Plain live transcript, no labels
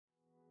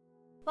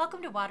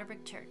Welcome to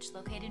Waterbuck Church,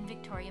 located in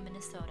Victoria,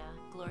 Minnesota.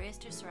 Glorious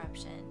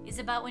Disruption is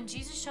about when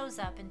Jesus shows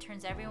up and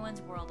turns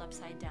everyone's world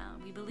upside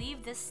down. We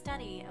believe this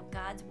study of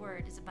God's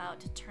Word is about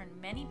to turn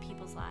many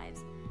people's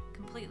lives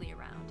completely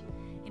around,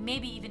 and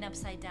maybe even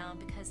upside down,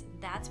 because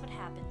that's what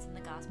happens in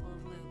the Gospel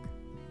of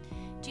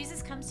Luke.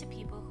 Jesus comes to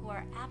people who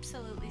are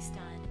absolutely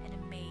stunned and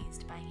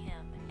amazed by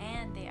Him,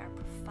 and they are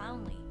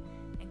profoundly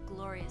and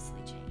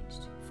gloriously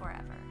changed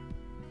forever.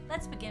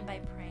 Let's begin by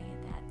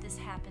praying that this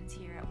happens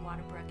here at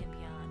Waterbrook and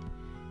beyond,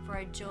 for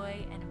our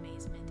joy and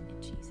amazement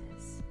in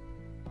Jesus.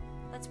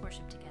 Let's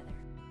worship together.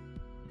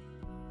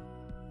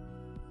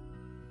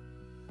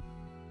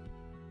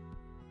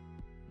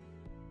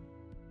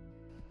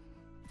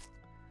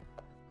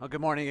 Well,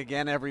 good morning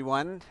again,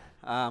 everyone.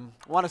 I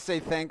want to say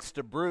thanks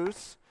to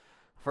Bruce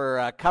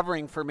for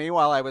covering for me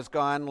while I was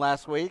gone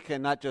last week,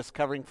 and not just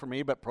covering for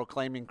me, but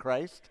proclaiming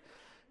Christ.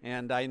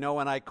 And I know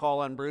when I call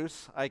on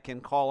Bruce, I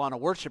can call on a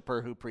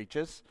worshiper who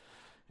preaches.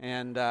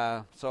 And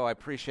so I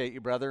appreciate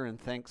you, brother,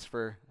 and thanks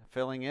for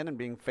filling in and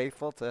being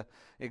faithful to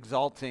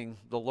exalting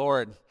the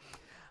Lord.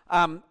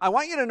 I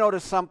want you to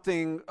notice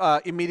something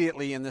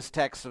immediately in this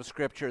text of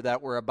Scripture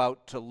that we're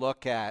about to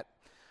look at.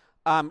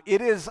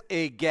 It is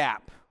a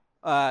gap.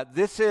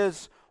 This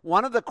is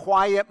one of the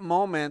quiet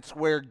moments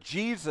where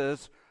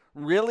Jesus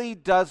really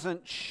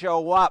doesn't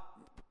show up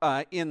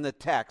in the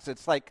text.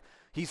 It's like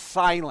he's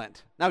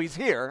silent. Now, he's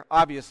here,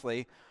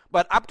 obviously,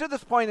 but up to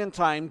this point in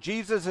time,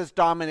 Jesus has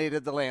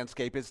dominated the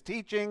landscape. His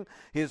teaching,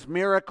 his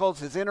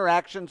miracles, his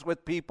interactions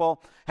with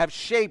people have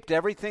shaped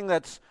everything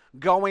that's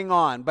going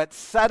on. But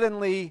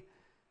suddenly,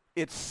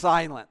 it's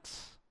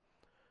silence.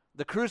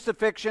 The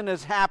crucifixion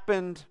has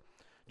happened.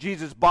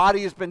 Jesus'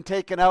 body has been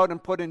taken out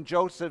and put in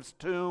Joseph's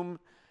tomb,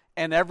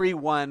 and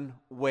everyone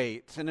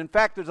waits. And in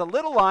fact, there's a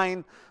little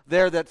line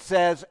there that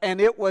says,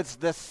 "And it was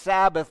the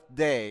Sabbath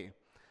day,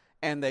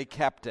 and they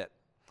kept it."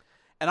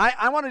 And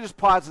I want to just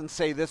pause and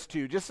say this to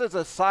you, just as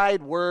a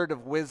side word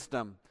of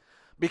wisdom,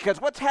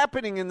 because what's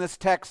happening in this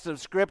text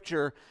of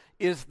Scripture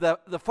is the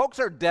folks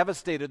are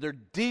devastated. They're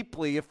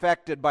deeply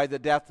affected by the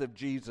death of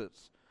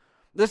Jesus.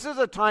 This is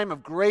a time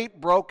of great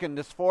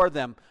brokenness for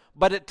them,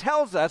 but it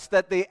tells us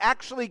that they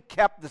actually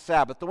kept the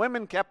Sabbath. The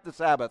women kept the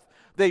Sabbath.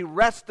 They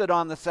rested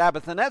on the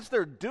Sabbath, and as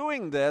they're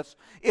doing this,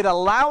 it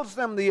allows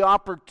them the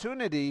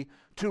opportunity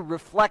to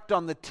reflect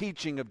on the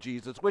teaching of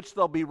Jesus, which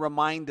they'll be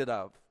reminded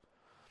of.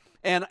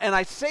 And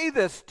I say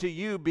this to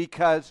you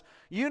because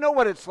you know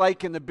what it's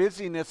like in the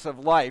busyness of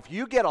life.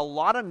 You get a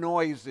lot of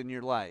noise in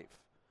your life.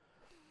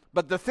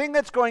 But the thing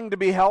that's going to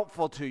be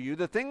helpful to you,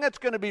 the thing that's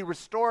going to be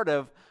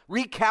restorative,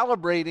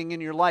 recalibrating in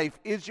your life,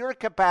 is your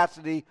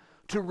capacity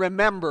to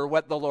remember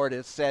what the Lord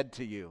has said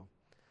to you.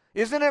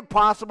 Isn't it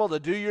possible to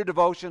do your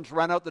devotions,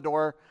 run out the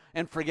door,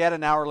 and forget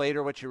an hour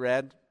later what you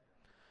read?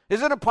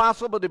 Isn't it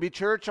possible to be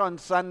church on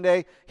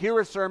Sunday, hear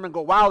a sermon,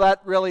 go, wow,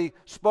 that really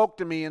spoke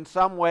to me in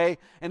some way,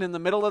 and in the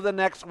middle of the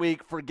next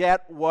week,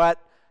 forget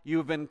what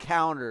you've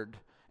encountered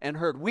and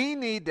heard? We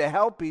need to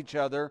help each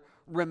other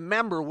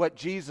remember what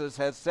Jesus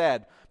has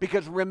said,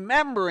 because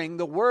remembering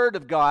the Word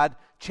of God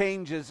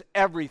changes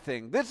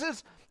everything. This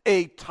is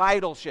a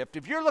tidal shift.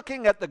 If you're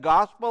looking at the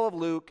Gospel of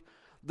Luke,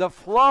 the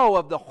flow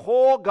of the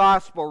whole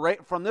Gospel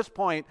right from this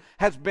point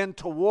has been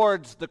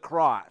towards the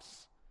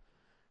cross.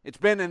 It's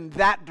been in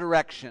that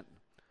direction.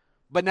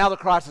 But now the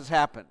cross has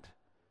happened.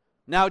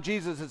 Now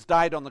Jesus has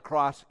died on the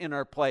cross in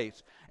our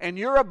place. And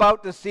you're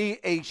about to see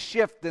a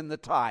shift in the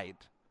tide.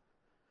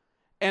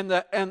 And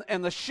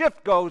the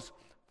shift goes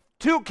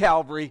to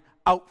Calvary,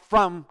 out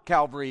from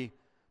Calvary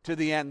to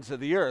the ends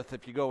of the earth.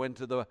 If you go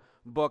into the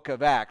book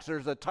of Acts,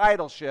 there's a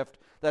tidal shift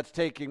that's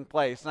taking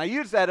place. And I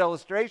use that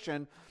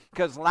illustration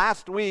because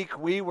last week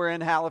we were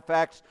in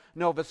Halifax,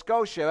 Nova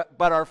Scotia,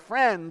 but our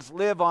friends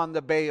live on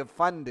the Bay of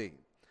Fundy.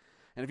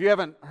 And if you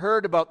haven't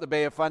heard about the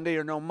Bay of Fundy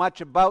or know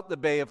much about the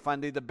Bay of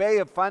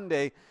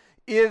Fundy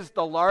is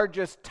the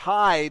largest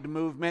tide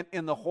movement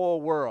in the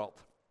whole world.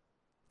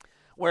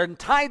 When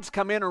tides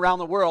come in around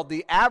the world,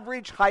 the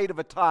average height of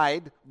a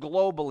tide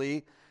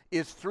globally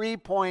is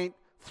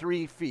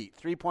 3.3 feet,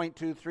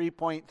 3.2,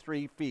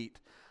 3.3 feet.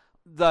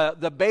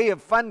 The Bay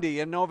of Fundy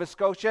in Nova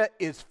Scotia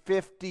is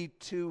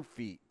 52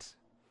 feet.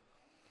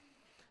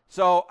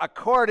 So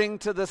according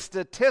to the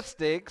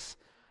statistics,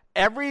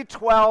 every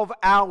 12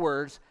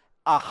 hours,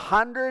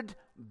 100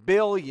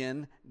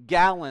 billion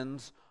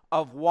gallons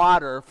of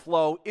water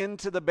flow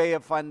into the Bay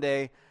of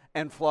Fundy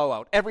and flow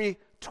out. Every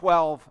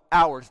 12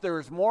 hours. There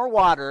is more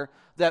water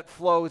that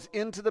flows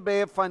into the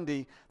Bay of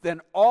Fundy than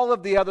all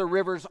of the other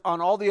rivers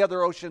on all the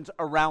other oceans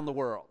around the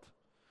world.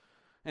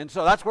 And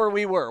so that's where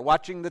we were,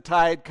 watching the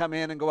tide come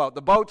in and go out.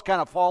 The boats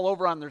kind of fall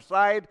over on their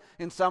side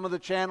in some of the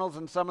channels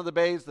and some of the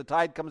bays. The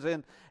tide comes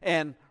in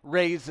and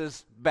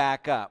raises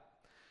back up.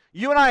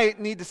 You and I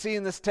need to see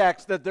in this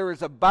text that there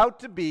is about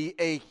to be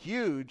a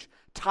huge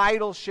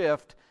tidal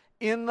shift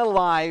in the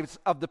lives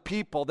of the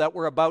people that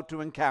we're about to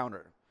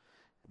encounter.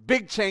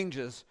 Big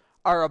changes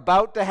are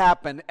about to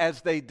happen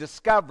as they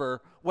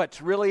discover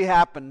what's really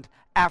happened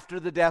after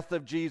the death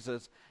of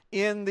Jesus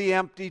in the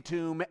empty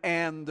tomb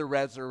and the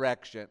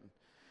resurrection.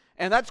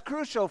 And that's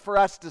crucial for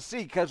us to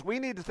see, because we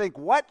need to think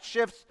what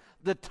shifts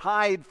the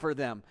tide for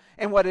them.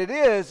 And what it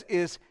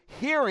is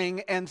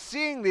hearing and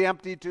seeing the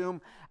empty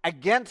tomb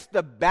against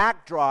the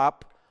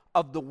backdrop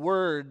of the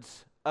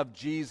words of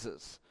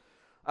Jesus.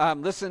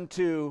 Listen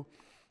to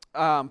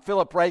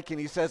Philip Ryken.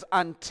 He says,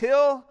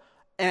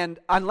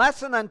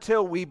 unless and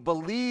until we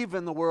believe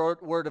in the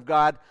word of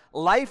God,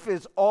 life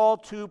is all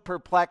too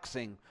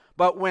perplexing.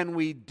 But when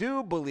we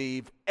do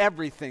believe,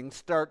 everything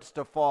starts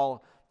to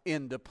fall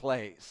into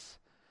place.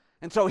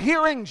 And so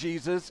hearing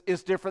Jesus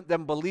is different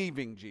than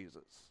believing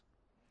Jesus.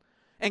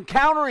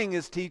 Encountering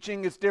his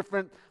teaching is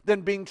different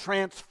than being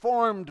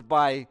transformed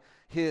by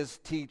his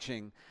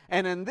teaching.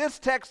 And in this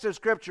text of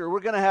Scripture,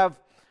 we're going to have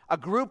a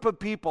group of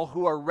people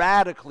who are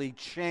radically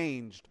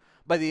changed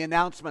by the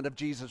announcement of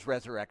Jesus'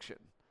 resurrection,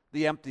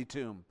 the empty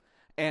tomb,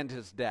 and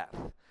his death.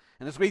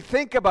 And as we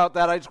think about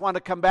that, I just want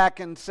to come back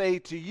and say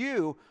to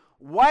you,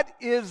 what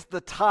is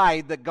the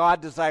tide that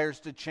God desires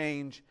to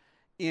change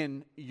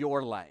in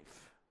your life?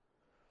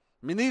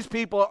 I mean, these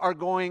people are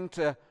going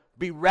to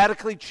be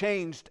radically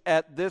changed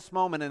at this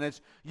moment. And as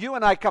you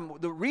and I come,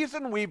 the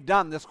reason we've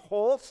done this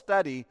whole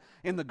study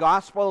in the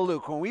Gospel of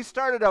Luke, when we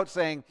started out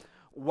saying,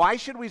 why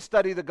should we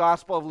study the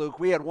Gospel of Luke?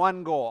 We had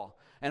one goal.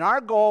 And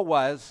our goal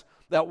was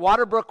that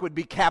Waterbrook would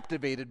be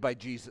captivated by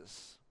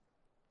Jesus.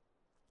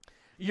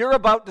 You're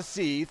about to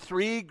see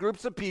three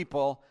groups of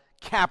people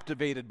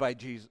captivated by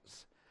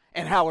Jesus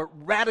and how it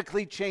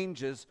radically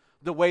changes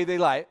the way they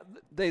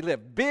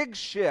live. Big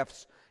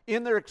shifts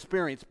in their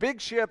experience,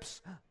 big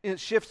shifts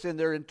in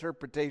their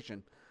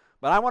interpretation.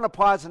 But I want to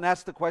pause and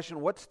ask the question,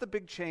 what's the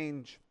big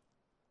change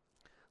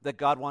that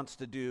God wants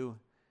to do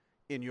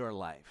in your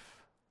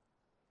life?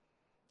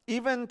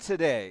 Even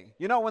today,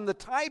 when the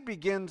tide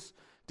begins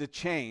to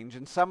change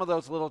in some of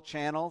those little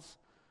channels,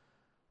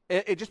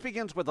 it just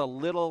begins with a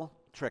little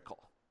trickle.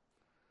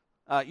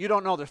 You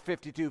don't know there's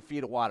 52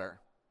 feet of water,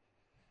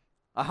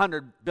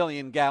 100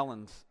 billion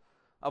gallons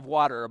of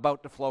water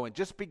about to flow. It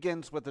just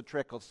begins with a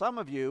trickle. Some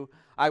of you,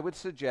 I would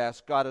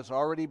suggest, God has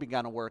already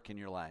begun to work in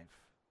your life.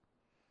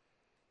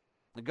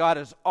 God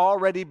has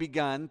already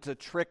begun to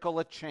trickle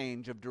a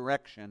change of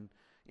direction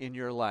in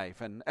your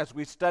life. And as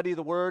we study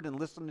the Word and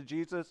listen to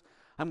Jesus,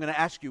 I'm going to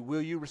ask you,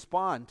 will you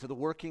respond to the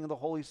working of the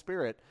Holy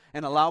Spirit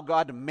and allow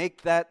God to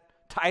make that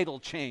tidal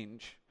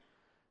change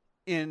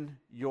in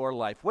your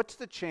life? What's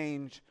the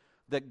change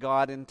that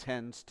God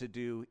intends to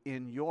do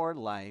in your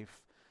life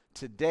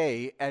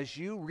today as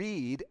you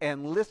read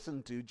and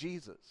listen to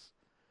Jesus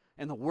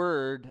and the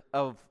word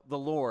of the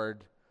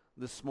Lord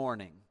this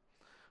morning?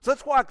 So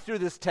let's walk through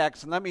this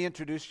text, and let me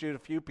introduce you to a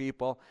few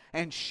people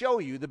and show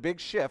you the big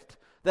shift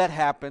that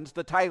happens,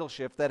 the tidal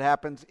shift that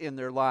happens in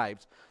their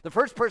lives. The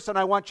first person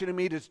I want you to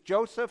meet is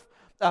Joseph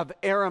of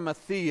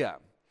Arimathea.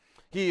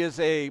 He is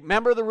a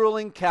member of the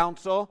ruling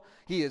council.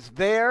 He is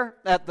there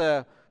at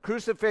the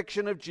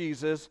crucifixion of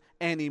Jesus,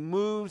 and he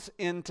moves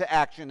into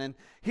action. And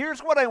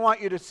here's what I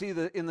want you to see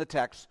in the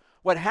text.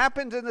 What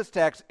happens in this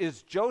text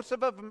is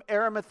Joseph of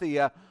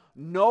Arimathea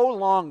no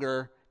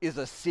longer is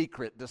a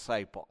secret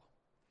disciple.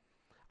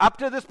 Up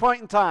to this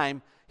point in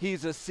time,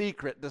 he's a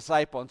secret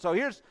disciple. And so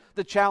here's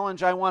the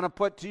challenge I want to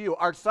put to you.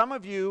 Are some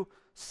of you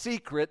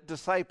secret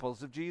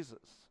disciples of Jesus?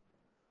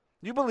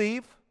 You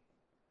believe?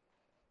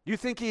 You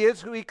think he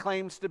is who he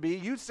claims to be?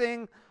 You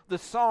sing the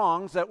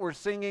songs that we're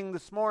singing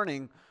this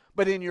morning,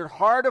 but in your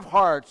heart of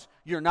hearts,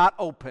 you're not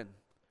open.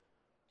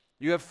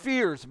 You have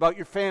fears about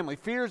your family,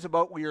 fears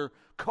about your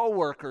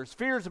coworkers,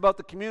 fears about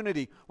the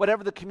community,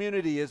 whatever the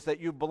community is that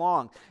you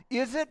belong.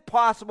 Is it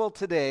possible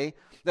today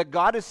that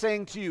God is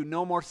saying to you,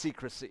 no more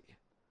secrecy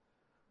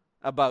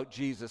about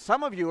Jesus?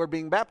 Some of you are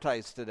being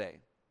baptized today.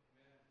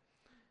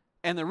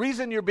 And the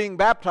reason you're being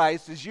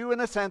baptized is you, in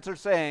a sense, are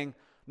saying,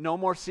 no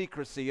more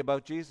secrecy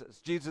about Jesus.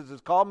 Jesus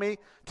has called me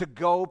to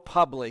go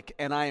public,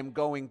 and I am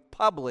going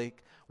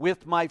public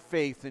with my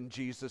faith in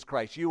Jesus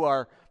Christ. You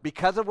are,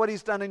 because of what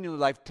he's done in your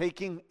life,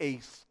 taking a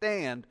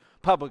stand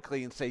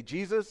publicly and say,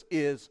 Jesus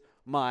is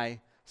my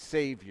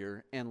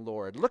Savior and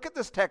Lord. Look at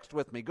this text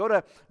with me. Go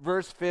to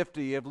verse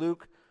 50 of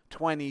Luke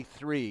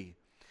 23.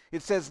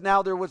 It says,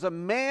 now there was a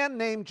man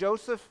named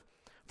Joseph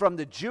from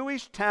the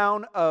Jewish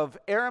town of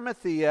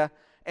Arimathea,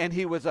 and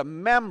he was a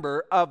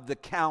member of the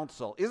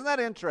council. Isn't that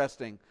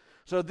interesting?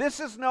 So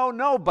this is no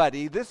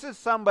nobody. This is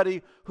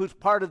somebody who's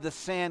part of the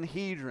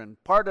Sanhedrin,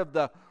 part of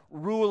the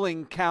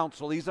ruling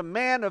council. He's a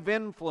man of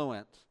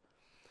influence.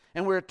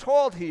 And we're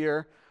told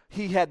here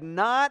he had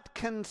not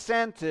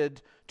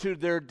consented to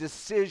their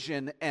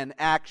decision and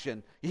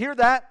action. You hear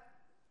that?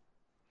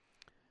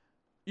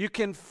 You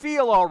can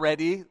feel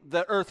already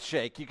the earth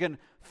shake. You can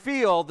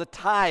feel the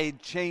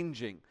tide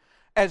changing.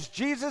 As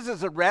Jesus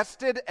is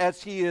arrested,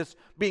 as he is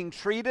being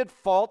treated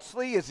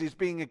falsely, as he's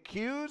being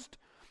accused,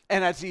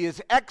 and as he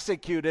is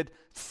executed,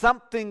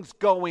 something's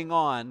going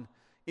on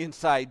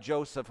inside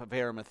Joseph of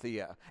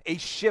Arimathea. A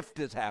shift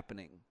is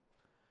happening.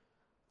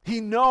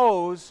 He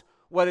knows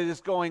what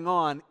is going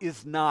on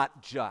is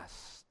not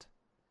just.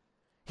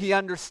 He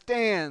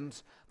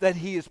understands that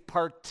he is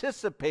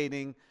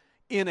participating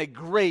in a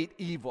great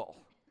evil.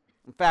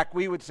 In fact,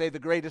 we would say the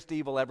greatest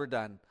evil ever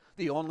done.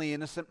 The only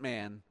innocent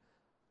man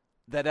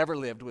that ever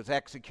lived was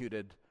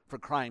executed for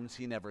crimes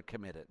he never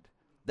committed.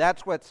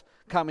 That's what's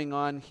coming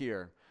on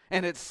here.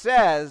 And it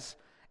says,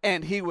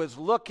 and he was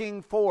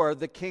looking for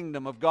the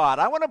kingdom of God.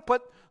 I want to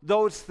put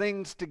those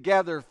things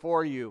together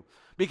for you,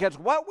 because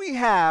what we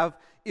have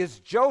is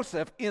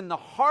Joseph in the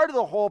heart of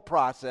the whole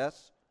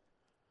process,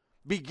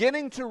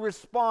 beginning to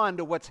respond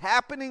to what's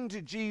happening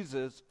to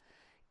Jesus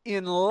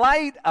in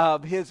light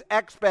of his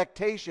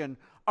expectation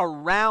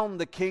around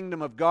the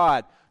kingdom of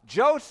God.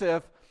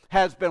 Joseph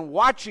has been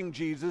watching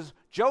Jesus.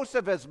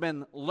 Joseph has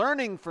been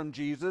learning from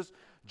Jesus.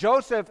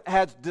 Joseph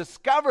has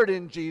discovered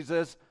in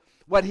Jesus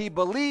what he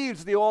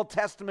believes the Old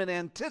Testament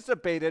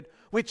anticipated,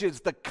 which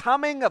is the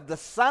coming of the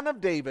Son of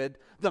David,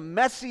 the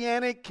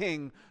Messianic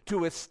King,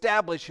 to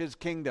establish his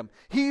kingdom.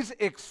 He's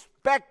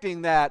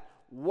expecting that,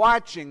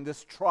 watching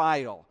this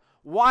trial,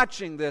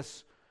 watching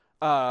this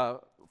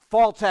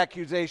false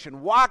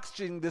accusation,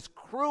 watching this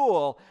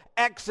cruel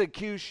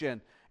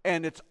execution,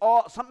 and it's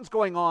all something's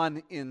going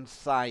on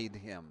inside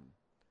him.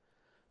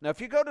 Now, if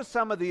you go to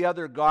some of the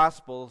other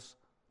Gospels,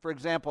 for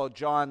example,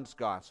 John's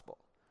Gospel,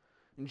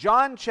 in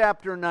John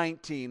chapter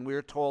 19, we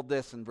are told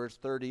this in verse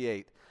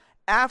 38.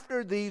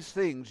 After these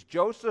things,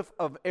 Joseph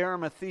of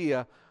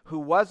Arimathea, who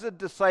was a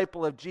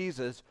disciple of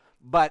Jesus,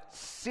 but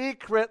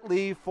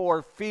secretly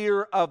for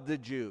fear of the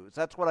Jews,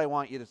 that's what I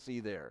want you to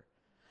see there,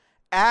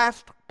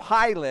 asked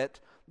Pilate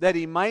that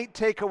he might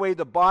take away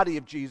the body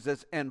of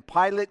Jesus, and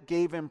Pilate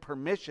gave him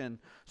permission,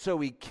 so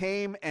he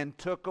came and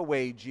took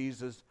away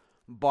Jesus'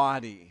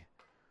 body.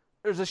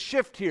 There's a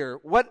shift here.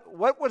 What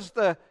was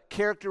the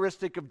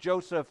characteristic of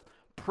Joseph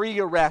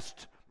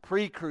pre-arrest,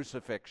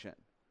 pre-crucifixion?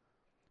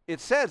 It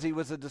says he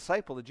was a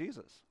disciple of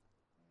Jesus.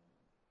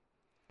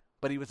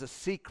 But he was a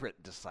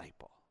secret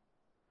disciple.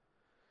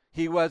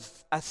 He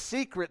was a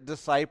secret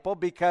disciple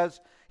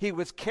because he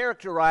was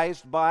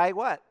characterized by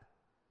what?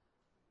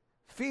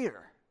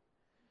 Fear.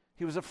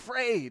 He was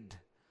afraid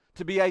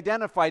to be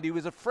identified. He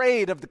was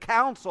afraid of the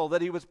council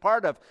that he was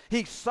part of.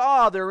 He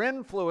saw their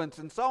influence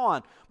and so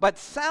on. But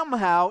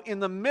somehow, in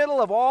the middle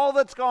of all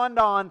that's gone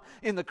on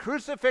in the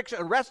crucifixion,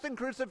 arrest and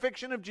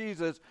crucifixion of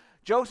Jesus,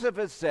 Joseph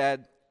has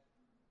said,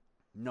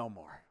 no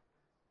more.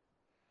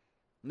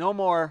 No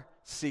more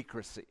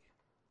secrecy.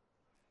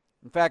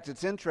 In fact,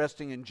 it's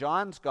interesting, in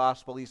John's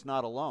gospel, he's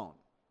not alone.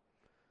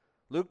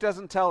 Luke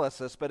doesn't tell us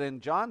this, but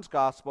in John's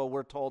gospel,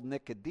 we're told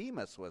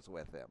Nicodemus was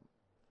with him.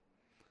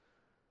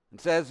 It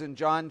says in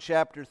John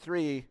chapter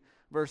 3,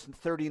 verse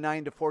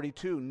 39 to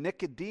 42,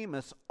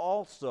 Nicodemus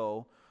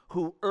also,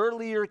 who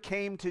earlier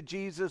came to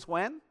Jesus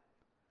when?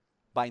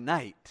 By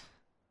night.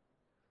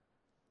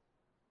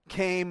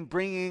 Came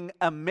bringing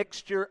a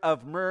mixture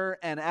of myrrh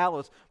and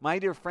aloes. My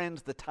dear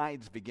friends, the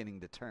tide's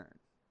beginning to turn.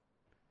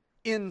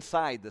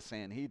 Inside the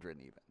Sanhedrin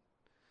even.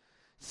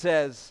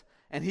 Says,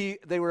 and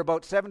they were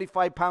about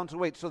 75 pounds of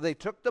weight. So they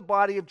took the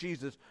body of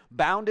Jesus,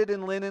 bound it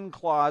in linen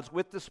cloths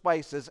with the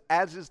spices,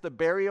 as is the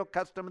burial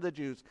custom of the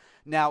Jews.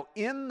 Now,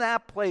 in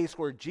that place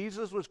where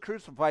Jesus was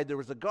crucified, there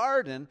was a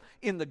garden.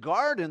 In the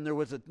garden, there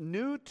was a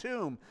new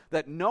tomb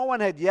that no one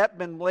had yet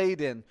been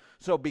laid in.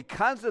 So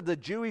because of the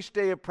Jewish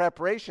day of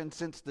preparation,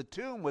 since the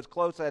tomb was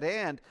close at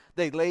hand,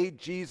 they laid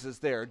Jesus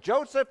there.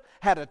 Joseph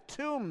had a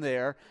tomb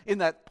there in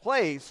that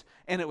place,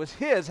 and it was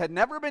his, had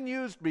never been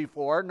used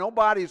before. No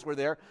bodies were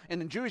there. And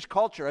in Jewish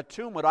culture, a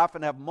tomb would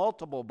often have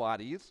multiple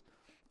bodies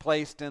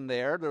placed in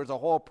there. There was a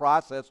whole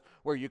process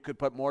where you could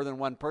put more than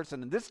one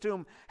person. And this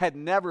tomb had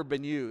never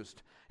been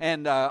used.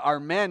 And our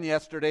men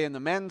yesterday in the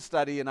men's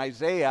study in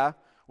Isaiah,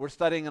 we're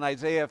studying in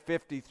Isaiah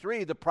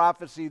 53, the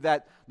prophecy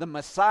that the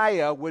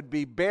Messiah would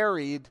be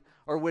buried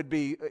or would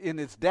be in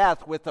his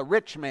death with a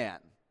rich man.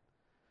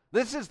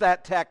 This is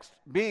that text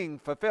being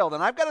fulfilled.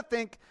 And I've got to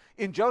think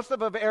in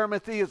Joseph of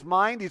Arimathea's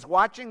mind, he's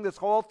watching this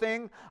whole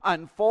thing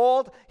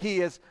unfold. He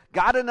has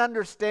got an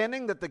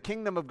understanding that the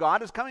kingdom of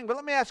God is coming. But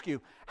let me ask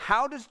you,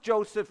 how does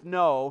Joseph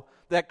know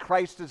that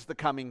Christ is the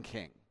coming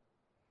king?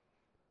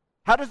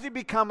 How does he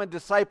become a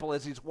disciple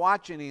as he's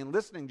watching and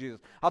listening to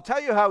Jesus? I'll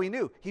tell you how he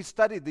knew. He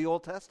studied the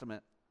Old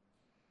Testament.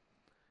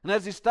 And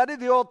as he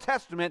studied the Old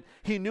Testament,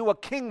 he knew a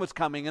king was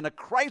coming and a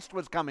Christ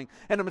was coming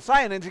and a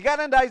Messiah. And as he got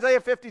into Isaiah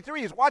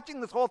 53, he's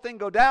watching this whole thing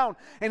go down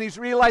and he's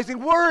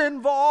realizing we're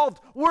involved.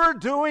 We're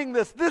doing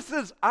this. This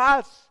is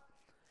us.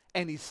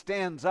 And he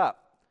stands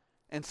up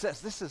and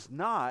says, this is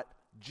not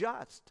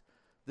just.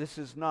 This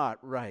is not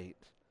right.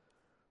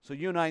 So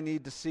you and I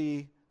need to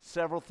see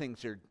several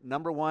things here.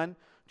 Number one,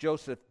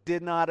 Joseph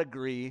did not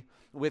agree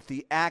with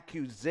the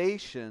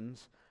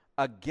accusations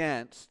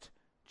against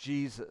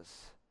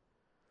Jesus.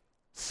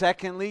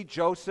 Secondly,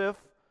 Joseph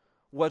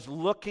was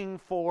looking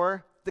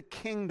for the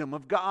kingdom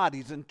of God.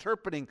 He's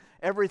interpreting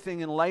everything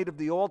in light of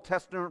the Old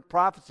Testament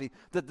prophecy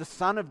that the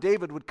Son of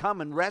David would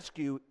come and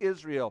rescue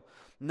Israel.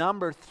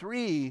 Number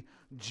three,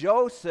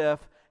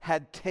 Joseph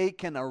had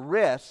taken a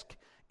risk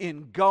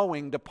in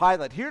going to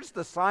Pilate. Here's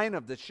the sign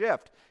of the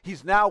shift.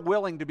 He's now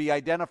willing to be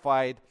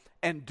identified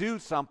and do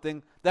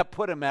something that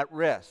put him at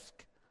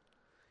risk.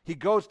 He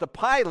goes to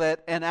Pilate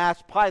and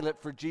asks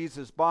Pilate for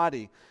Jesus'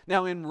 body.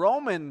 Now, in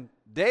Roman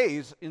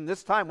days, in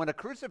this time, when a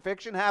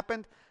crucifixion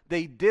happened,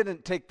 they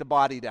didn't take the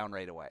body down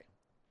right away.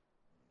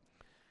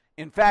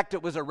 In fact,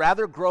 it was a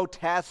rather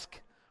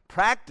grotesque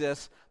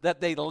practice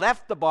that they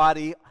left the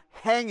body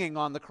hanging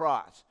on the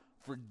cross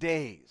for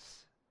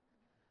days,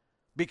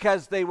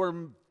 because they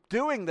were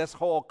doing this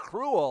whole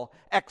cruel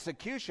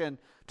execution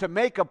to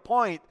make a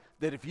point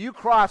that if you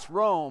cross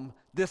Rome,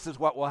 this is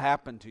what will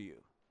happen to you.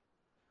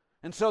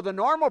 And so the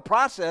normal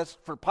process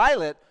for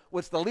Pilate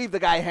was to leave the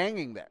guy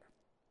hanging there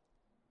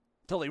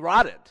till he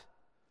rotted.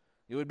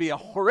 It would be a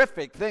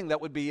horrific thing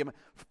that would be,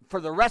 for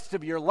the rest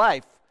of your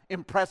life,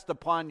 impressed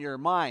upon your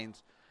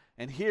minds.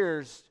 And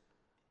here's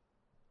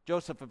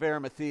Joseph of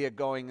Arimathea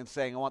going and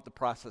saying, I want the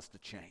process to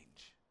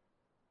change.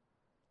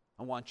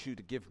 I want you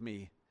to give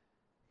me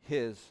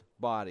his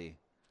body.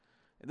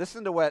 And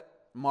listen to what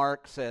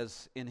Mark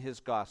says in his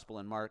gospel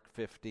in Mark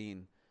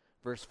 15,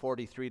 verse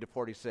 43 to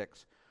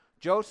 46.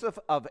 Joseph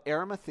of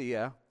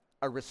Arimathea,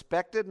 a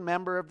respected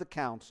member of the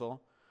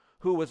council,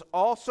 who was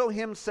also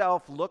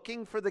himself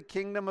looking for the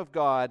kingdom of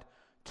God,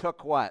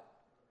 took what?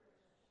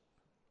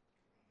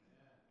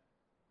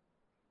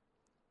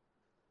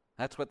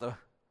 That's what the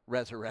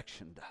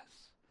resurrection does.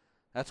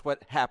 That's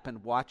what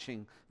happened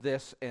watching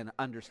this and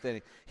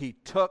understanding. He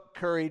took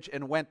courage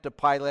and went to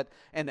Pilate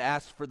and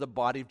asked for the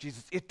body of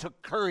Jesus. It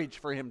took courage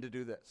for him to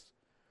do this.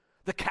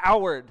 The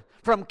coward,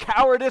 from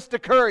cowardice to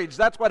courage,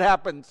 that's what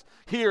happens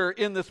here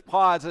in this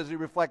pause as he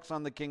reflects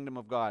on the kingdom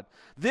of God.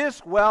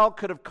 This well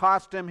could have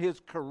cost him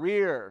his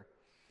career,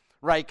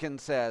 Ryken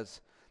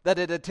says, that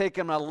it had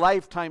taken him a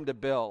lifetime to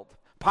build.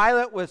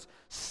 Pilate was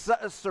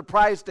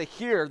surprised to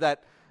hear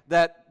that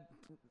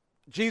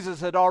Jesus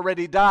had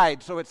already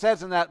died. So it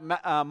says in that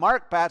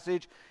Mark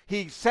passage,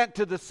 he sent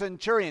to the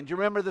centurion. Do you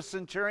remember the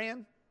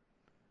centurion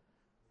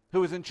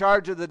who was in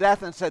charge of the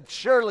death and said,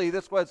 surely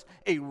this was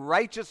a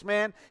righteous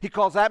man? He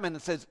calls that man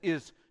and says,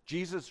 is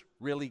Jesus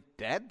really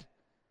dead?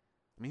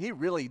 I mean, he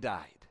really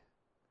died.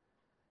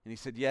 And he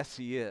said, yes,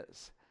 he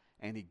is.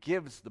 And he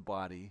gives the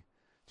body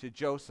to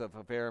Joseph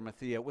of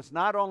Arimathea. It was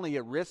not only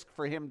a risk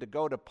for him to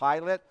go to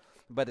Pilate,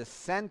 but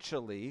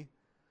essentially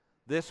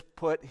this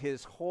put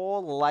his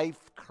whole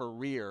life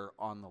career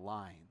on the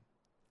line,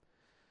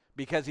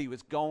 because he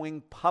was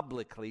going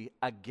publicly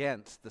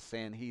against the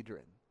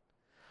Sanhedrin.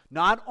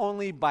 Not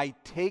only by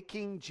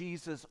taking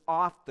Jesus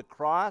off the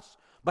cross,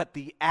 but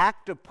the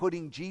act of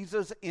putting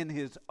Jesus in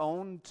his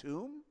own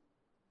tomb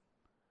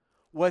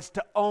was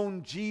to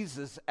own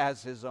Jesus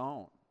as his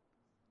own.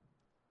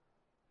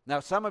 Now,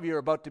 some of you are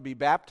about to be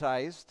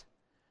baptized,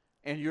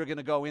 and you're going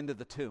to go into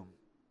the tomb.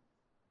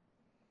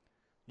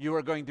 You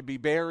are going to be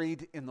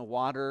buried in the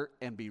water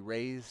and be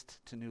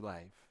raised to new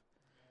life.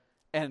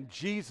 And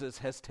Jesus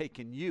has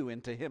taken you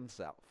into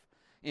himself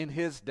in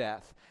his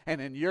death.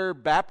 And in your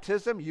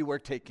baptism, you are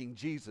taking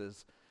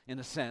Jesus, in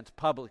a sense,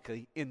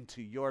 publicly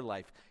into your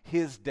life.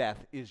 His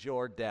death is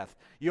your death.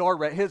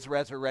 His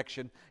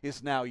resurrection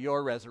is now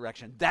your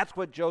resurrection. That's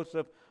what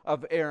Joseph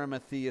of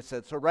Arimathea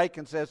said. So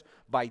Ryken says,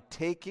 by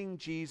taking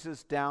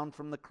Jesus down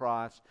from the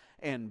cross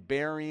and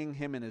burying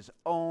him in his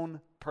own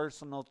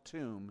personal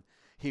tomb,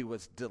 he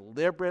was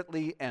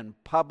deliberately and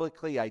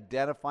publicly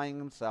identifying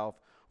himself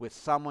with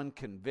someone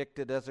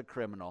convicted as a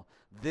criminal.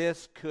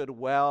 This could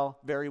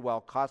very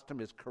well cost him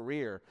his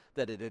career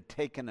that it had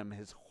taken him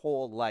his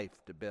whole life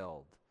to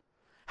build.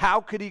 How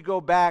could he go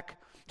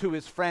back to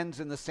his friends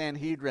in the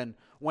Sanhedrin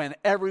when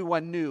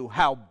everyone knew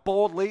how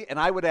boldly, and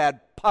I would add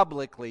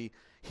publicly,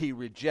 he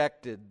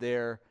rejected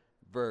their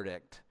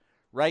verdict?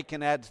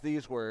 Ryken adds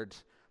these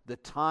words, the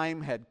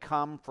time had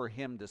come for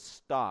him to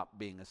stop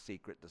being a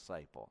secret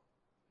disciple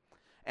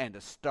and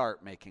to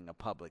start making a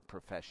public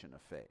profession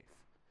of faith.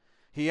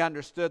 He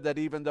understood that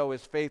even though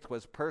his faith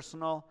was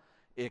personal,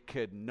 it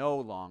could no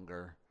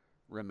longer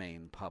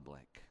remain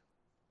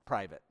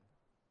private.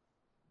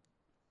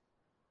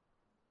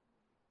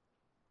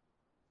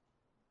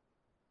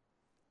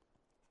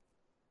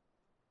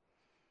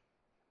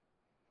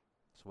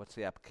 So what's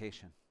the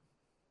application?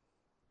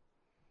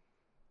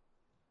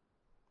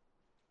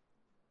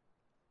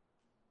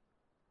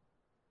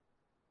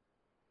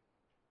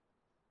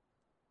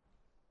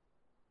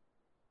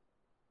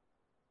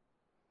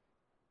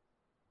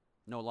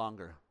 No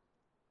longer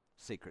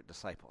secret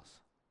disciples.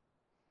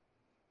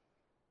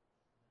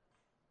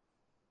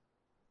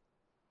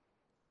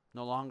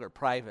 No longer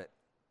private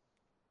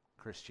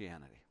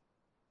Christianity.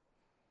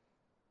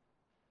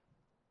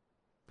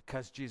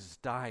 Because Jesus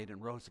died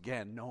and rose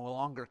again, no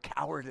longer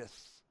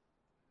cowardice.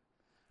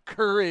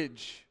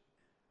 Courage.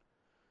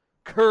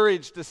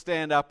 Courage to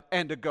stand up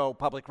and to go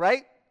public,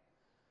 right?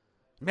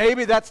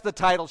 Maybe that's the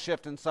title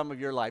shift in some of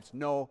your lives.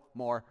 No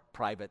more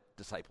private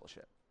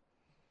discipleship.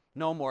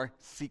 No more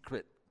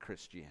secret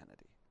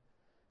Christianity.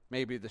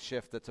 Maybe the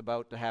shift that's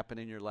about to happen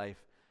in your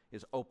life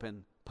is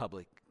open,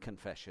 public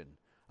confession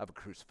of a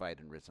crucified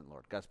and risen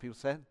Lord. God's people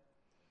said?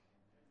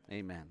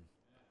 Amen.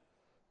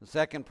 The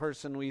second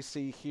person we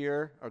see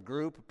here, a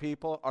group of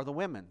people, are the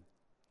women.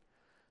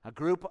 A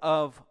group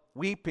of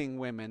weeping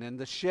women. And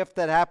the shift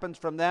that happens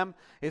from them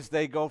is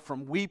they go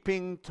from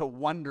weeping to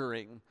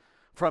wondering,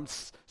 from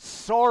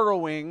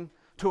sorrowing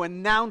to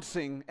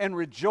announcing and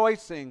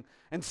rejoicing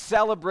and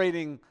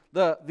celebrating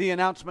the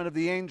announcement of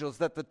the angels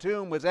that the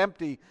tomb was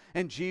empty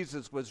and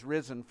Jesus was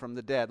risen from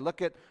the dead.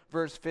 Look at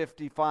verse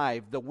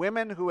 55. The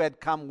women who had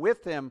come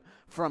with him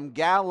from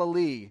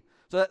Galilee.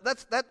 So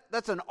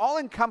that's an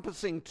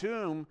all-encompassing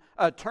term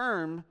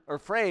or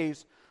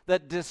phrase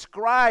that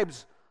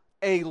describes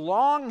a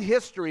long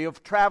history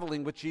of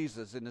traveling with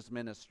Jesus in his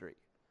ministry.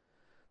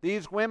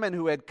 These women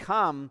who had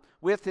come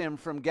with him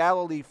from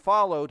Galilee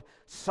followed,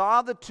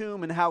 saw the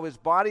tomb and how his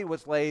body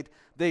was laid.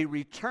 They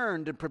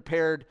returned and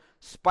prepared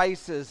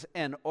spices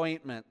and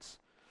ointments.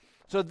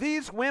 So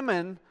these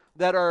women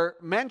that are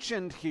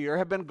mentioned here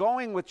have been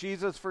going with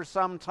Jesus for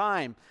some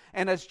time.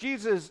 And as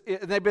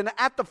they've been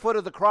at the foot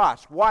of the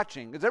cross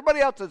watching. As everybody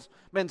else has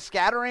been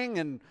scattering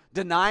and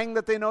denying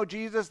that they know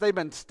Jesus, they've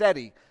been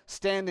steady,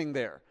 standing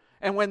there.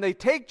 And when they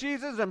take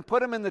Jesus and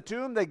put him in the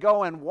tomb, they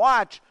go and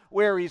watch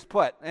where he's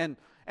put. And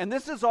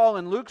this is all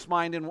in Luke's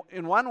mind,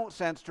 in one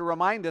sense, to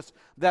remind us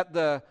that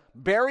the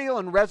burial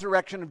and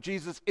resurrection of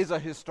Jesus is a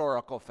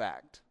historical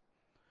fact.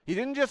 He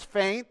didn't just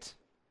faint.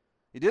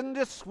 He didn't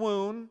just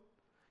swoon.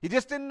 He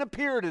just didn't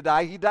appear to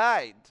die. He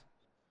died.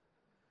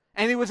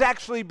 And he was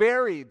actually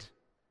buried.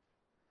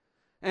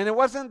 And it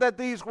wasn't that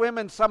these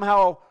women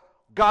somehow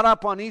got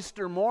up on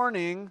Easter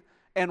morning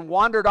and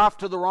wandered off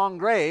to the wrong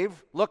grave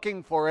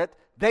looking for it.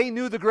 They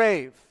knew the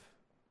grave.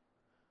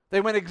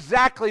 They went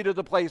exactly to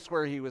the place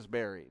where he was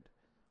buried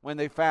when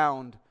they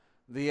found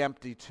the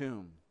empty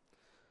tomb.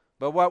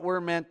 But what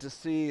we're meant to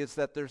see is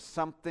that there's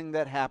something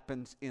that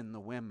happens in the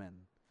women.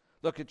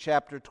 Look at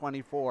chapter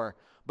 24.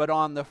 But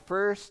on the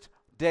first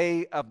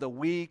day of the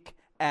week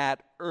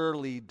at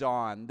early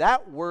dawn.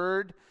 That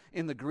word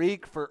in the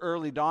Greek for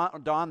early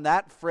dawn,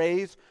 that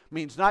phrase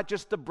means not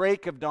just the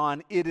break of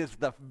dawn, it is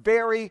the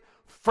very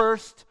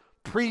first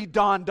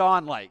pre-dawn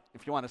light,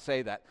 if you want to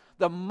say that.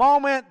 The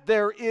moment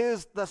there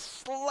is the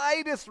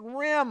slightest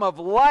rim of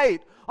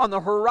light on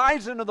the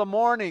horizon of the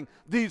morning,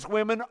 these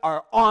women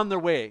are on their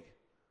way.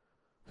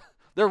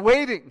 They're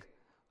waiting,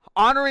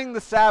 honoring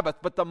the Sabbath,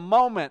 but the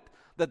moment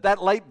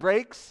that light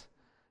breaks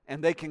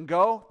and they can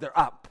go, they're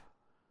up.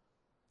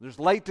 There's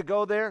light to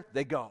go there,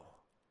 they go.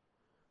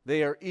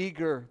 They are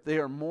eager, they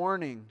are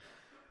mourning.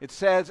 It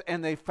says,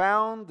 and they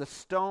found the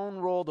stone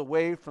rolled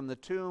away from the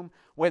tomb.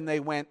 When they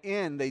went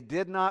in, they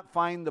did not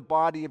find the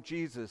body of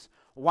Jesus.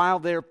 While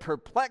they're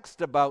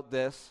perplexed about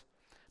this,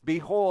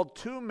 behold,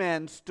 two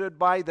men stood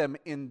by them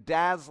in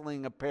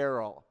dazzling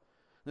apparel.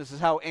 This is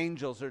how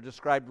angels are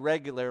described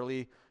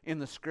regularly in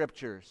the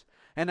scriptures.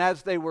 And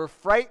as they were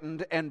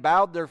frightened and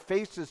bowed their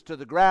faces to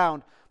the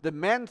ground, the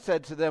men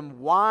said to them,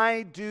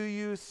 why do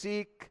you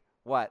seek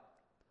what?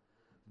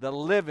 The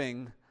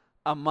living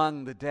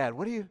among the dead.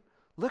 What are you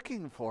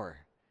looking for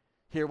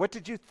here? What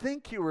did you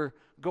think you were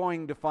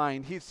going to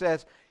find? He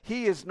says,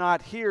 he is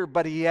not here,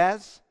 but he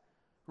has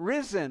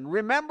risen.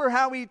 Remember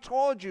how he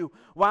told you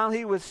while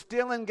he was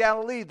still in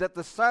Galilee that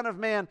the Son of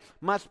Man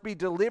must be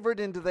delivered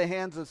into the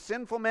hands of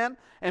sinful men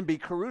and be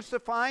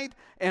crucified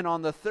and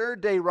on the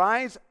third day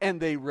rise. And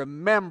they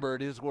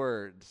remembered his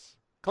words.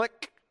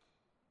 Click.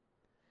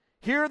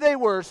 Here they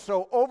were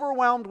so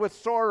overwhelmed with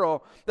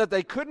sorrow that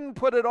they couldn't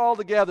put it all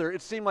together.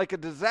 It seemed like a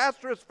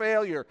disastrous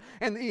failure.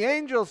 And the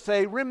angels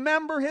say,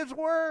 remember his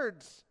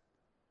words.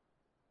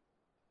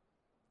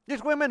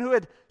 These women who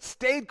had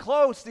stayed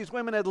close, these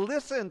women had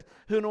listened,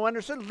 who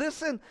understood,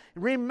 listen,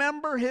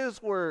 remember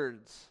his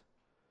words.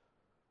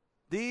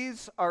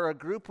 These are a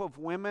group of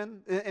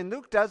women, and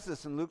Luke does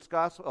this in Luke's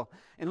gospel.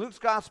 In Luke's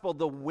gospel,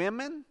 the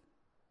women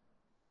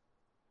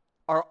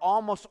are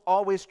almost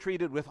always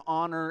treated with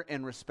honor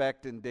and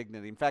respect and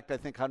dignity. In fact, I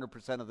think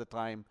 100% of the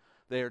time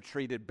they are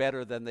treated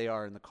better than they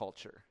are in the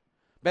culture.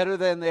 Better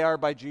than they are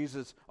by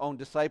Jesus' own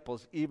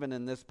disciples, even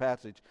in this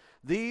passage.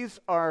 These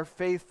are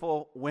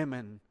faithful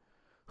women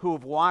who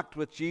have walked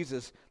with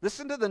Jesus.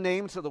 Listen to the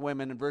names of the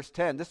women in verse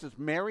 10. This is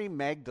Mary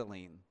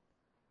Magdalene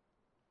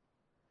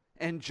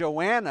and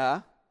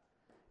Joanna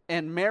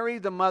and Mary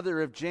the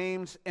mother of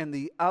James and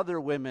the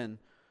other women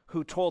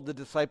who told the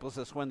disciples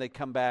this when they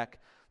come back.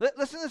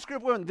 Listen to this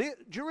group of women. Do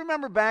you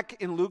remember back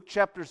in Luke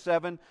chapter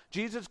 7,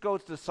 Jesus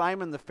goes to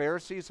Simon the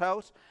Pharisee's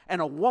house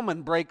and a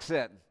woman breaks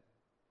in.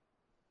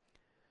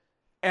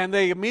 And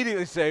they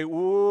immediately say,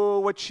 "Ooh,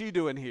 what's she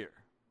doing here?"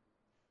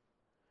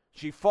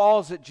 She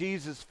falls at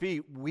Jesus'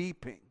 feet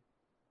weeping.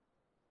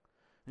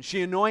 And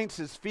she anoints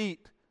his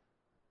feet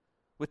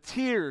with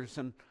tears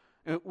and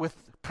with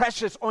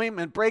precious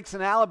ointment, breaks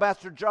an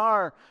alabaster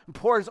jar and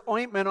pours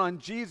ointment on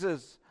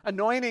Jesus,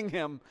 anointing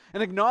him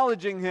and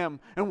acknowledging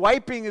him and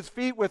wiping his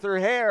feet with her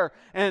hair.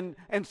 And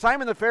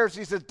Simon the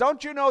Pharisee says,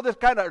 don't you know this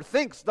kind of,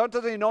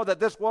 doesn't he know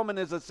that this woman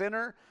is a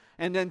sinner?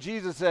 And then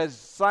Jesus says,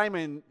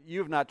 Simon,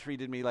 you've not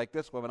treated me like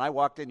this woman. I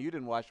walked in, you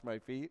didn't wash my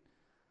feet.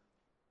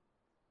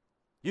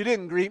 You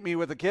didn't greet me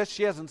with a kiss.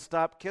 She hasn't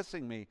stopped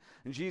kissing me.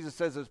 And Jesus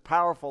says this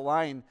powerful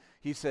line.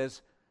 He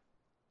says,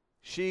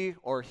 she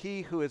or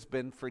he who has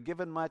been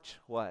forgiven much,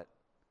 what?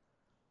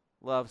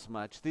 loves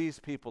much. These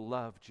people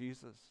love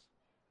Jesus.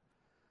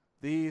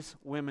 These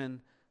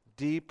women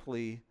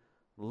deeply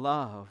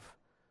love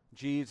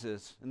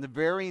Jesus. In the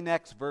very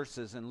next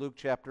verses in Luke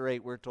chapter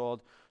 8, we're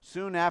told,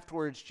 soon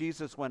afterwards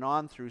Jesus went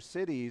on through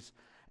cities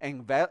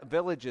and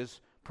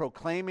villages,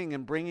 proclaiming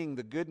and bringing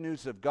the good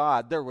news of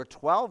God. There were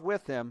 12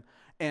 with him,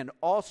 and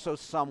also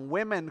some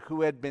women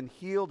who had been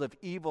healed of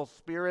evil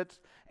spirits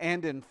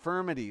and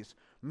infirmities.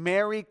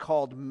 Mary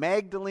called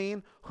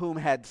Magdalene, whom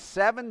had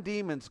 7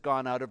 demons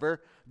gone out of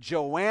her.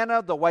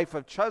 Joanna, the wife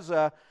of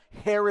Chuza,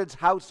 Herod's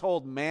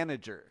household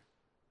manager.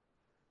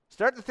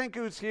 Start to think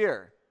who's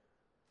here.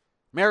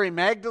 Mary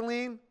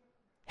Magdalene,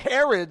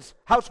 Herod's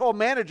household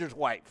manager's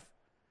wife,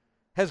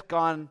 has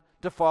gone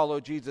to follow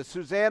Jesus.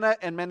 Susanna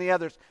and many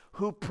others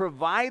who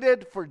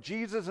provided for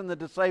Jesus and the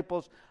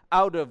disciples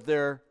out of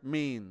their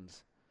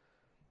means.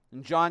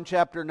 In John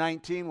chapter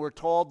 19, we're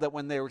told that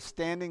when they were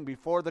standing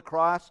before the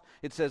cross,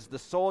 it says the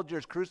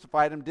soldiers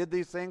crucified him, did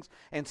these things,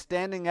 and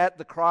standing at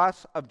the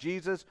cross of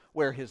Jesus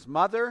were his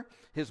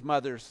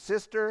mother's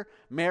sister,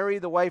 Mary,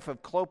 the wife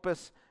of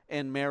Clopas,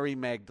 and Mary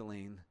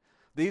Magdalene.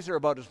 These are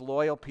about as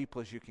loyal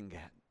people as you can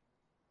get.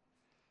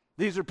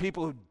 These are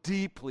people who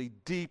deeply,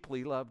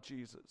 deeply love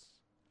Jesus.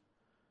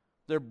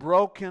 They're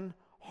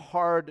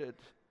broken-hearted.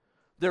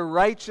 They're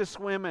righteous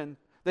women.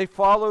 They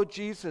follow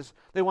Jesus.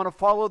 They want to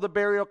follow the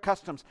burial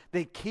customs.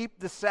 They keep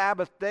the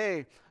Sabbath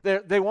day.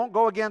 They won't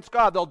go against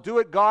God. They'll do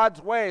it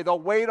God's way. They'll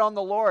wait on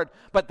the Lord.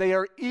 But they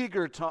are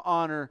eager to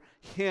honor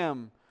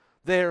Him.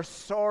 They are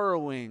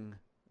sorrowing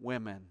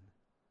women.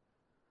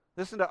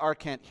 Listen to R.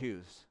 Kent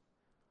Hughes.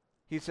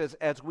 He says,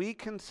 as we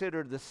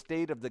consider the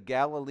state of the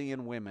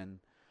Galilean women,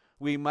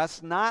 we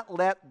must not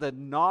let the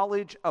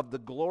knowledge of the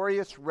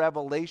glorious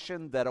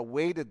revelation that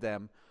awaited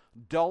them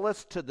dull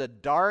us to the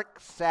dark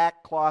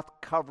sackcloth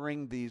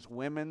covering these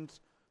women's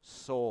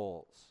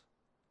souls.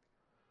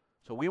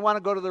 So we want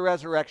to go to the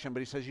resurrection, but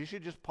he says you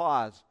should just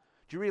pause.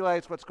 Do you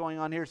realize what's going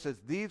on here? It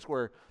says these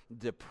were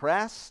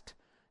depressed,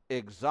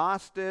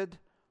 exhausted,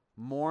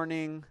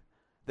 mourning.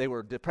 They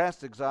were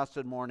depressed,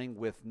 exhausted, mourning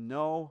with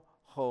no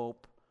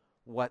hope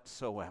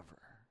whatsoever.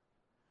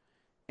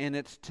 And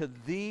it's to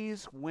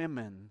these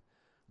women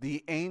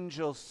the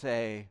angels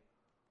say,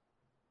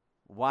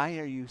 why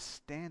are you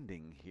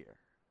standing here,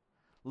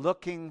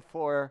 looking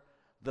for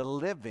the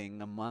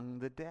living among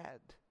the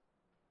dead?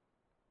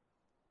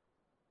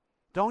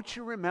 Don't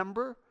you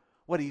remember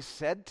what he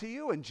said to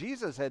you? And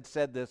Jesus had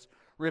said this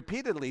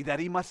repeatedly, that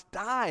he must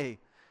die,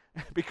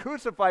 be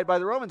crucified by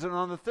the Romans, and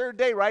on the third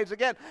day rise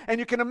again. And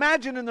you can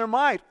imagine in their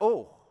mind,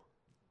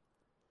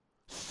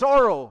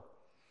 sorrow,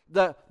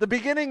 the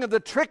beginning of the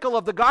trickle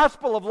of the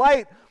gospel of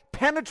light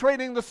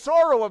penetrating the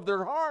sorrow of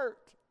their heart.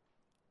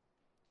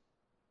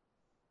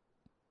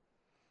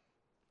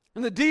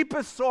 And the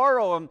deepest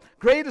sorrow and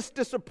greatest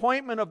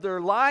disappointment of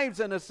their lives,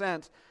 in a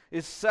sense,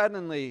 is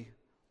suddenly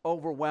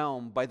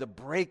overwhelmed by the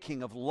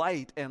breaking of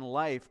light and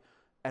life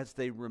as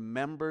they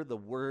remember the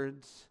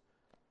words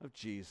of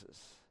Jesus.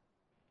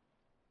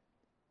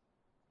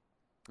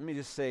 Let me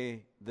just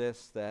say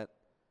this, that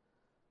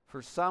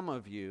for some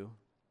of you,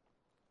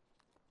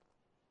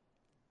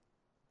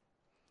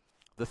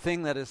 the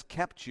thing that has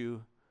kept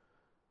you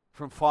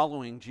from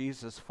following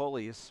Jesus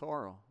fully is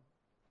sorrow.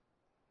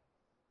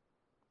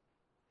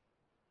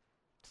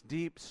 It's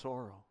deep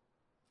sorrow.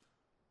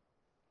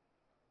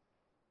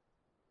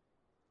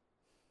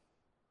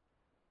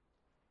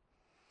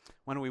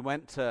 When we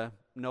went to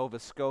Nova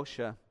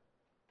Scotia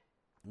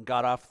and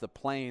got off the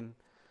plane,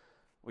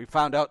 we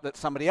found out that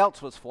somebody else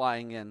was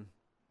flying in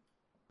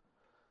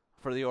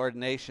for the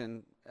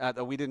ordination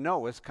that we didn't know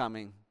was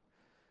coming.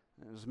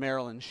 It was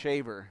Marilyn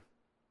Shaver,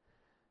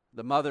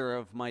 the mother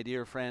of my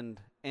dear friend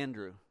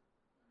Andrew,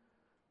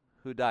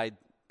 who died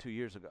 2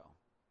 years ago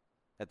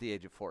at the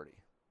age of 40.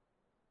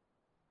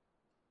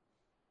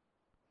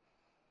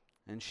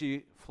 And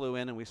she flew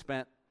in, and we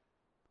spent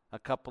a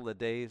couple of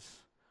days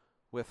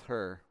with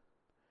her,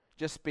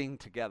 just being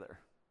together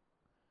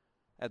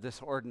at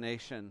this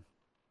ordination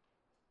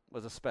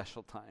was a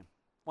special time.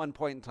 One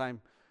point in time,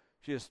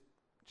 just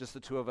the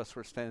two of us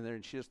were standing there,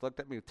 and she just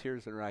looked at me with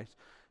tears in her eyes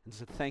and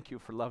said, "Thank you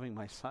for loving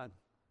my son."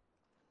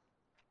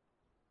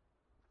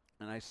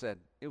 And I said,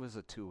 it was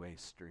a two-way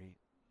street.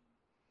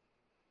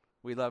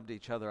 We loved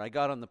each other. We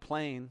got on the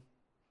plane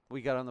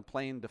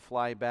to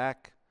fly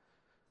back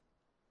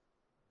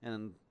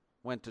and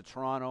went to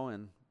Toronto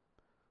and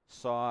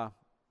saw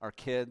our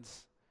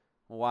kids.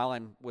 While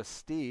I'm with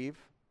Steve,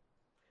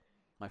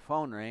 my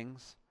phone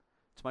rings.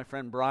 It's my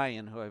friend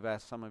Brian, who I've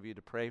asked some of you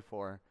to pray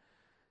for.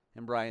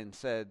 And Brian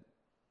said,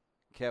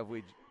 Kev,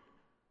 we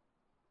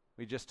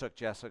just took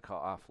Jessica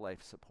off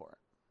life support.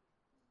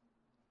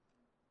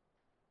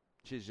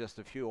 She's just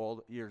a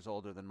few years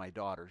older than my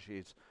daughter.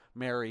 She's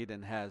married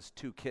and has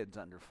 2 kids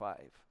under 5.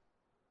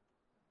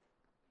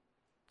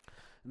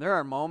 And there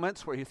are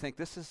moments where you think,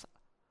 this is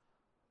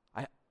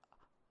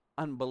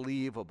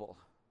unbelievable.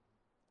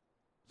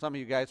 Some of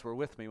you guys were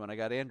with me when I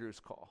got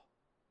Andrew's call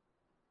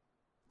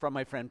from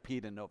my friend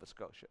Pete in Nova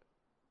Scotia.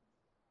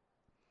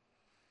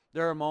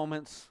 There are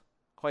moments,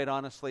 quite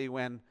honestly,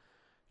 when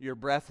your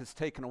breath is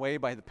taken away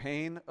by the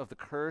pain of the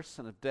curse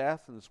and of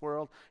death in this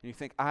world, and you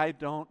think, I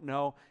don't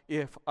know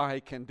if I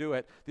can do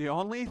it. The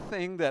only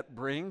thing that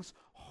brings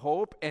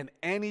hope and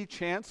any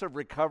chance of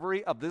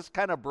recovery of this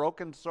kind of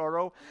broken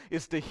sorrow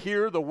is to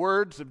hear the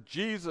words of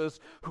Jesus,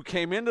 who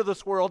came into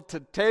this world to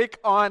take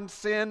on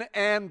sin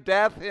and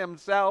death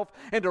himself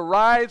and to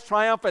rise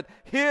triumphant,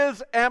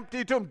 his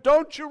empty tomb.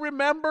 Don't you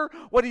remember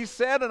what he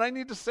said? And I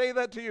need to say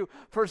that to you.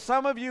 For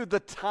some of you, the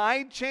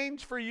tide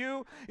change for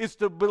you is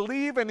to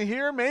believe and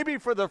hear, maybe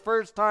for the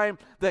first time,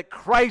 that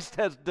Christ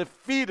has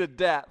defeated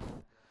death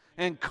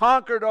and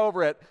conquered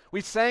over it.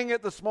 We sang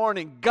it this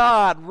morning,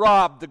 God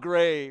robbed the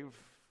grave.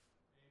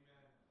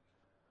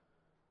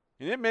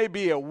 And it may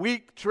be a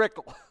weak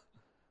trickle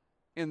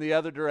in the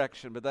other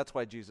direction, but that's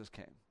why Jesus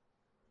came.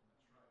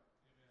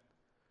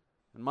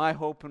 And my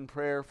hope and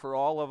prayer for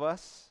all of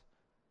us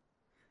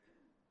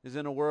is,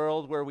 in a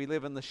world where we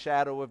live in the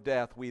shadow of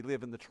death, we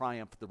live in the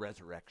triumph of the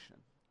resurrection.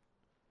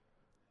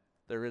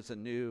 There is a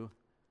new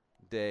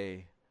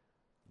day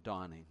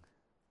dawning.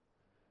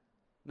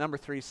 Number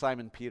 3,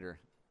 Simon Peter.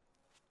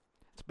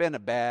 It's been a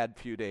bad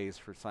few days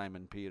for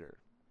Simon Peter.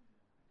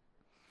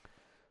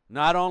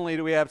 Not only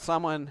do we have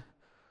someone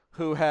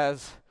who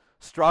has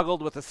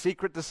struggled with a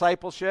secret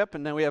discipleship,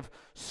 and then we have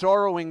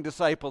sorrowing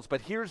disciples,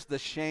 but here's the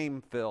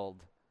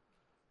shame-filled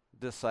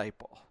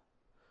disciple.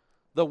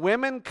 The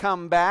women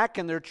come back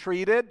and they're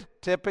treated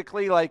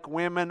typically like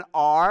women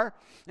are,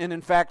 and in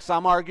fact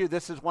some argue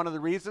this is one of the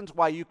reasons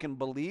why you can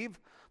believe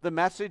the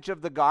message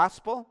of the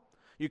gospel.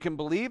 You can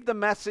believe the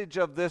message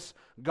of this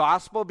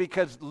gospel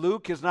because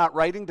Luke is not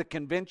writing to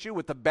convince you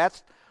with the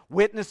best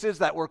witnesses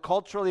that were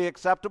culturally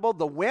acceptable.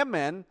 The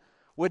women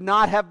would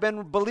not have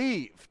been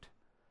believed,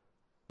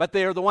 but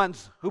they are the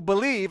ones who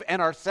believe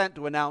and are sent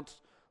to announce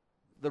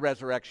the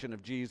resurrection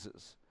of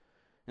Jesus.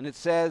 And it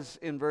says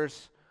in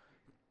verse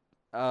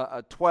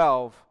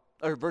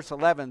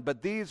 11,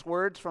 but these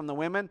words from the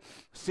women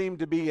seemed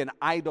to be an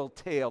idle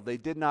tale. They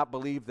did not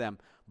believe them,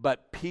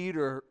 but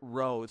Peter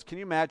rose. Can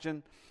you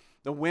imagine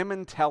the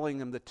women telling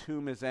him the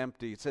tomb is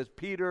empty? It says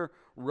Peter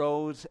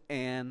rose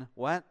and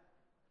what?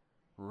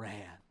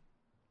 Ran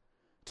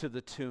to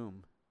the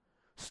tomb.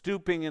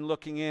 Stooping and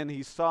looking in,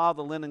 he saw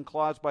the linen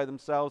cloths by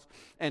themselves,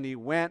 and he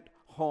went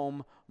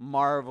home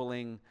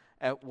marveling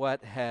at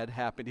what had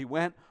happened. He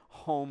went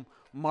home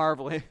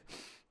marveling.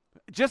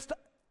 Just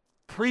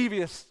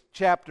previous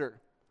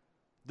chapter,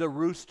 the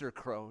rooster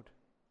crowed,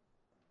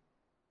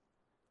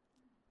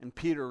 and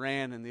Peter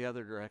ran in the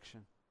other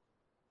direction.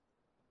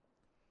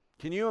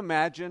 Can you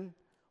imagine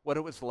what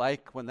it was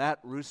like when that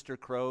rooster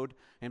crowed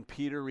and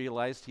Peter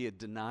realized he had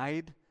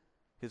denied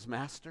his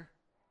master?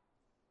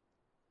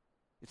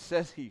 It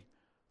says he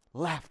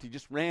laughed. He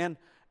just ran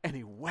and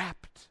he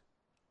wept.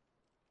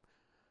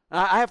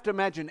 I have to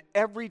imagine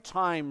every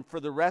time for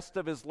the rest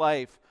of his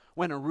life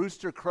when a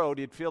rooster crowed,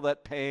 he'd feel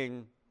that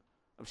pang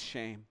of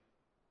shame.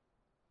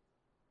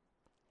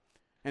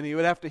 And he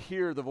would have to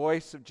hear the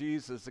voice of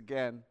Jesus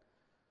again.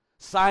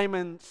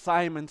 Simon,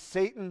 Simon,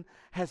 Satan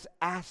has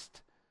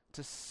asked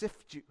to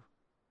sift you,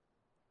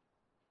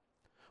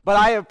 but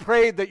I have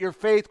prayed that your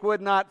faith would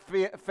not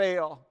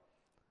fail.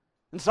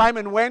 And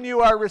Simon, when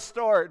you are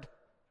restored,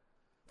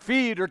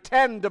 feed or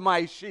tend to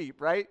my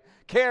sheep, right?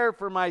 Care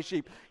for my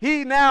sheep.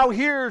 He now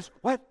hears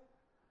what?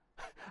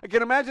 I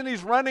can imagine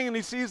he's running and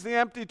he sees the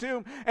empty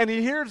tomb and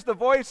he hears the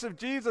voice of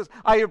Jesus.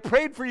 I have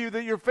prayed for you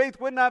that your faith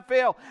would not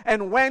fail.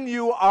 And when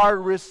you are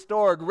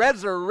restored,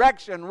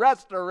 resurrection,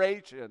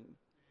 restoration,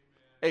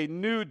 a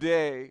new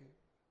day,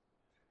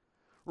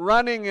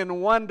 running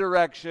in one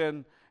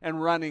direction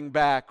and running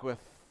back with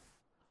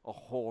a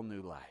whole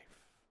new life.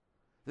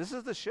 This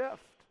is the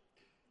shift.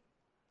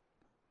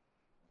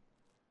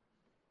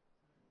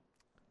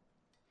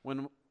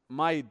 When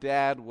my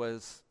dad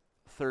was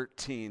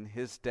 13,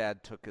 his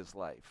dad took his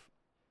life.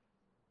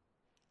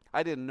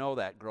 I didn't know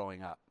that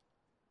growing up.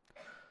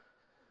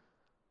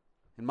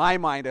 In my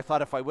mind, I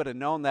thought if I would have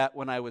known that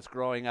when I was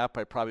growing up,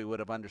 I probably would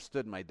have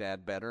understood my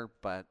dad better,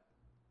 but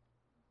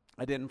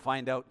I didn't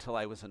find out till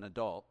I was an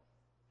adult.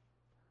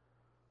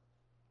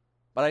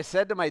 But I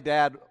said to my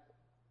dad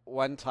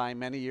one time,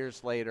 many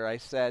years later, I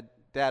said,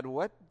 Dad,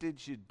 what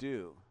did you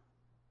do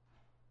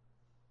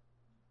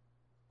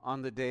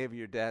on the day of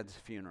your dad's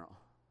funeral?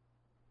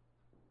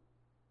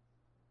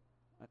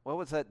 What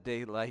was that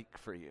day like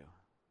for you?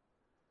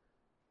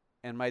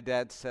 And my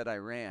dad said, I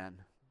ran.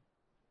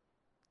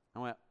 I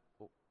went,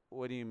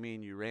 what do you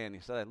mean you ran? He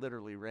said, I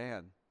literally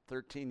ran.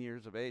 13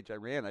 years of age, I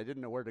ran. I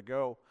didn't know where to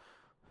go.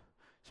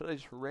 So I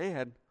just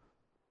ran.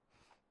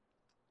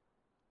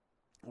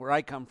 Where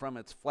I come from,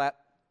 it's flat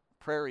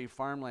prairie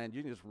farmland.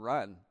 You can just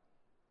run.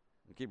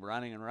 You keep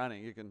running and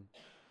running. You can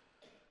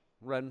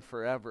run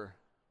forever.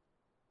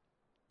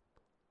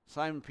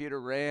 Simon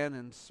Peter ran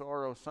in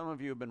sorrow. Some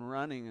of you have been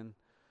running in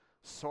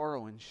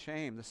sorrow and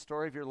shame. The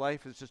story of your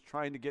life is just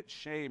trying to get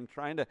shame,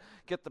 trying to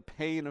get the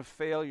pain of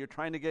failure,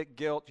 trying to get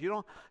guilt. You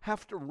don't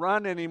have to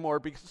run anymore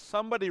because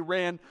somebody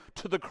ran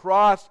to the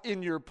cross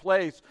in your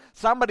place.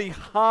 Somebody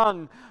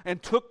hung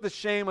and took the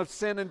shame of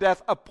sin and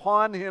death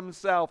upon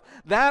himself.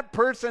 That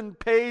person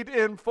paid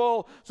in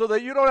full so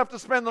that you don't have to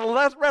spend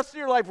the rest of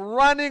your life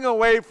running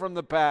away from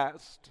the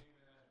past.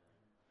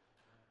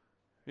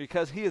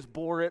 Because he has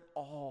bore it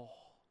all.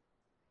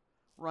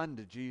 Run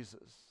to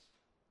Jesus.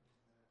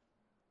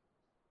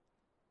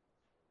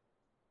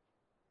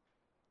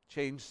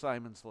 Change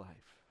Simon's life.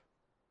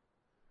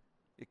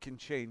 It can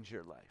change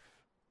your life.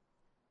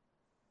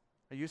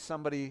 Are you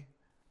somebody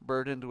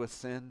burdened with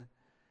sin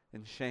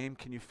and shame?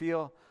 Can you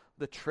feel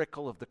the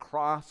trickle of the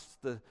cross,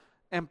 the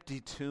empty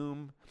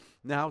tomb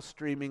now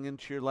streaming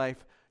into your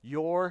life?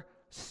 Your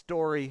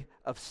story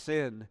of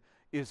sin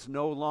is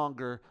no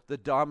longer the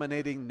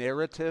dominating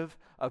narrative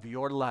of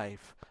your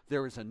life.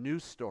 There is a new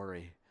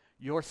story.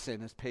 Your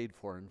sin is paid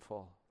for in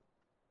full.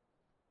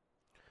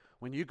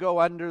 When you go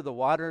under the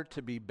water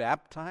to be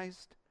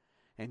baptized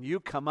and you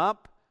come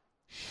up,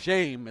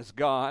 shame is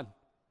gone.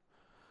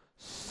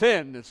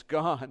 Sin is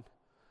gone.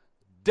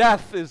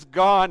 Death is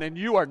gone, and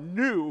you are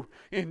new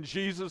in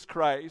Jesus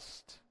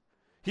Christ.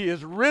 He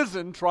is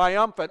risen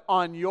triumphant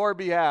on your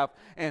behalf,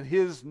 and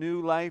his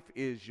new life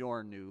is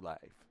your new life.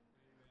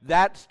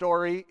 That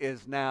story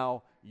is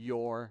now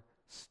your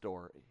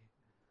story.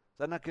 Is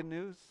that not good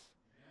news?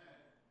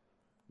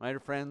 My dear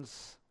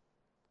friends,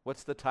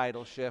 what's the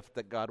title shift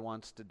that God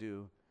wants to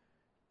do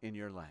in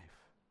your life?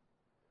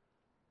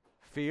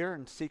 Fear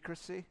and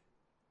secrecy?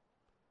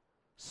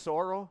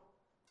 Sorrow?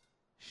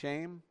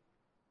 Shame?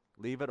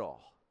 Leave it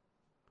all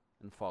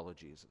and follow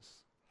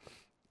Jesus.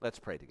 Let's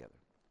pray together.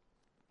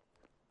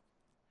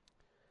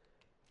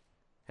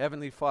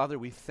 Heavenly Father,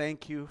 we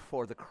thank you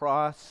for the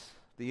cross,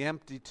 the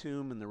empty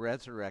tomb, and the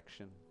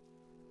resurrection.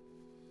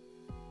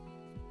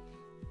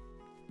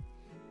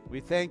 We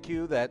thank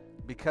you that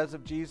because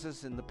of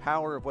Jesus and the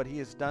power of what he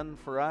has done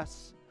for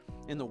us,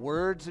 in the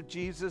words of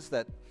Jesus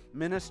that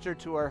minister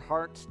to our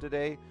hearts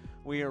today,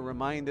 we are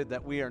reminded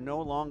that we are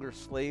no longer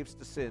slaves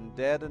to sin,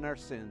 dead in our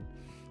sin.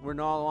 We're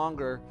no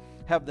longer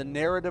have the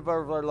narrative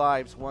of our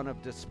lives one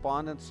of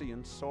despondency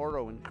and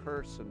sorrow and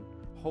curse and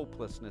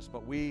hopelessness,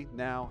 but we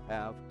now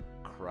have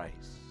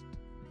Christ.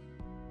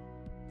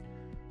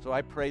 So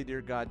I pray,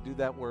 dear God, do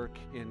that work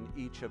in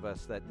each of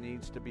us that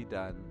needs to be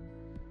done.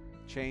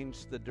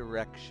 Change the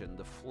direction,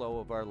 the flow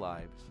of our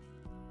lives,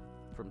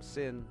 from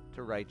sin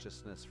to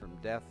righteousness, from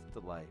death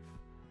to life,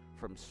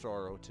 from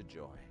sorrow to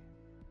joy.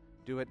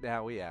 Do it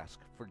now, we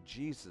ask. For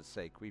Jesus'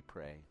 sake we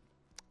pray.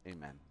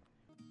 Amen.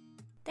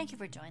 Thank you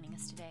for joining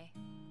us today.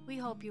 We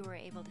hope you were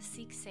able to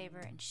seek, savor,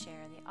 and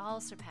share the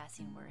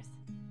all-surpassing worth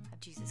of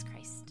Jesus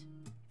Christ.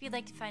 If you'd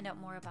like to find out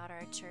more about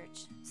our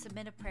church,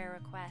 submit a prayer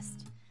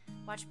request,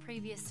 watch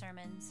previous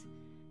sermons,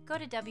 go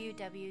to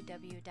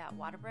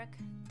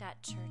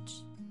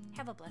www.waterbrook.church.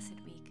 Have a blessed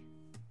week.